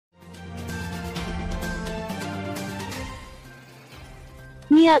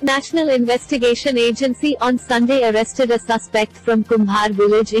NIA, National Investigation Agency, on Sunday arrested a suspect from Kumbhar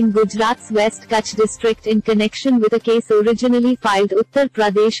village in Gujarat's West Kutch district in connection with a case originally filed Uttar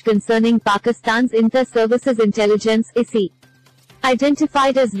Pradesh concerning Pakistan's Inter-Services Intelligence (ISI).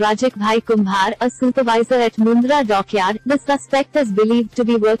 Identified as Rajik Bhai Kumbhar, a supervisor at Mundra dockyard, the suspect is believed to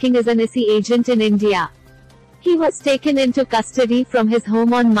be working as an ISI agent in India. He was taken into custody from his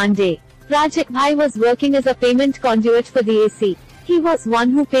home on Monday. Rajik Bhai was working as a payment conduit for the ISI. He was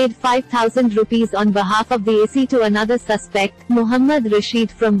one who paid 5,000 rupees on behalf of the ISI to another suspect, Muhammad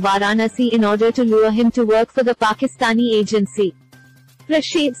Rashid from Varanasi, in order to lure him to work for the Pakistani agency.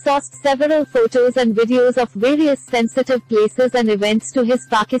 Rashid sourced several photos and videos of various sensitive places and events to his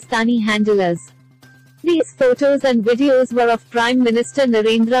Pakistani handlers. These photos and videos were of Prime Minister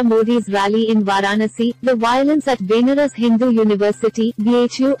Narendra Modi's rally in Varanasi, the violence at Benaras Hindu University,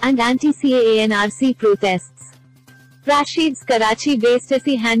 BHU, and anti-CAA NRC protests. Rashid's Karachi-based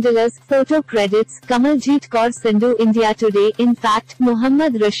ISI handlers, photo credits, Kamaljeet Kaur Sindhu, India Today. In fact,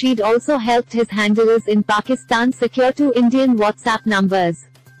 Muhammad Rashid also helped his handlers in Pakistan secure 2 Indian WhatsApp numbers.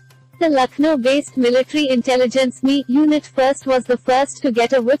 The Lucknow-based military intelligence ME unit first was the first to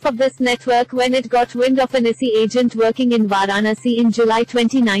get a whiff of this network when it got wind of an ISI agent working in Varanasi in July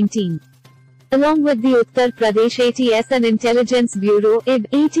 2019. Along with the Uttar Pradesh ATS and Intelligence Bureau (IB),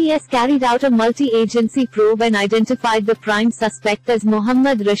 ATS carried out a multi-agency probe and identified the prime suspect as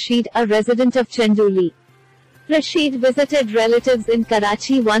Muhammad Rashid, a resident of Chandoli. Rashid visited relatives in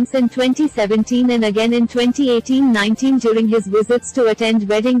Karachi once in 2017 and again in 2018-19 during his visits to attend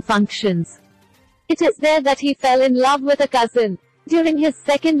wedding functions. It is there that he fell in love with a cousin. During his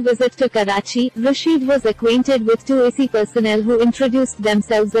second visit to Karachi, Rashid was acquainted with 2 ISI personnel who introduced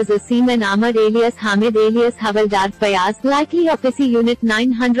themselves as Asim and Ahmad alias Hamid alias Havaldar Fayaz, likely of ISI Unit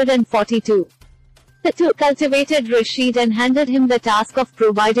 942. The 2 cultivated Rashid and handed him the task of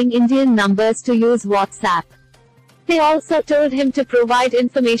providing Indian numbers to use WhatsApp. They also told him to provide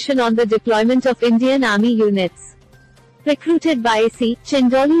information on the deployment of Indian Army units. Recruited by ISI,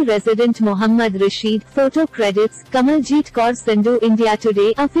 Chandoli resident Muhammad Rashid, photo credits, Kamaljeet Kaur Sindhu, India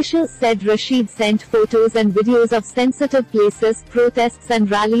Today. Officials said Rashid sent photos and videos of sensitive places, protests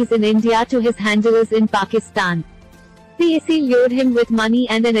and rallies in India to his handlers in Pakistan. The ISI lured him with money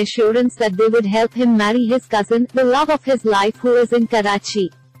and an assurance that they would help him marry his cousin, the love of his life, who is in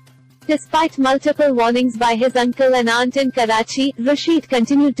Karachi. Despite multiple warnings by his uncle and aunt in Karachi, Rashid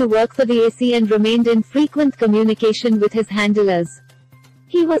continued to work for the ISI and remained in frequent communication with his handlers.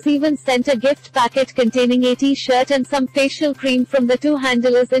 He was even sent a gift packet containing a t-shirt and some facial cream from the 2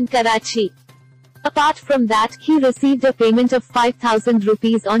 handlers in Karachi. Apart from that, he received a payment of 5,000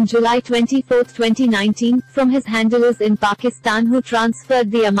 rupees on July 24, 2019, from his handlers in Pakistan, who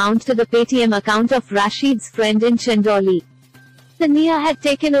transferred the amount to the Paytm account of Rashid's friend in Chandoli. The NIA had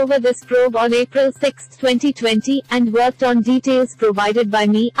taken over this probe on April 6, 2020, and worked on details provided by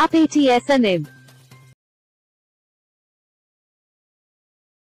ME, ATS and IB.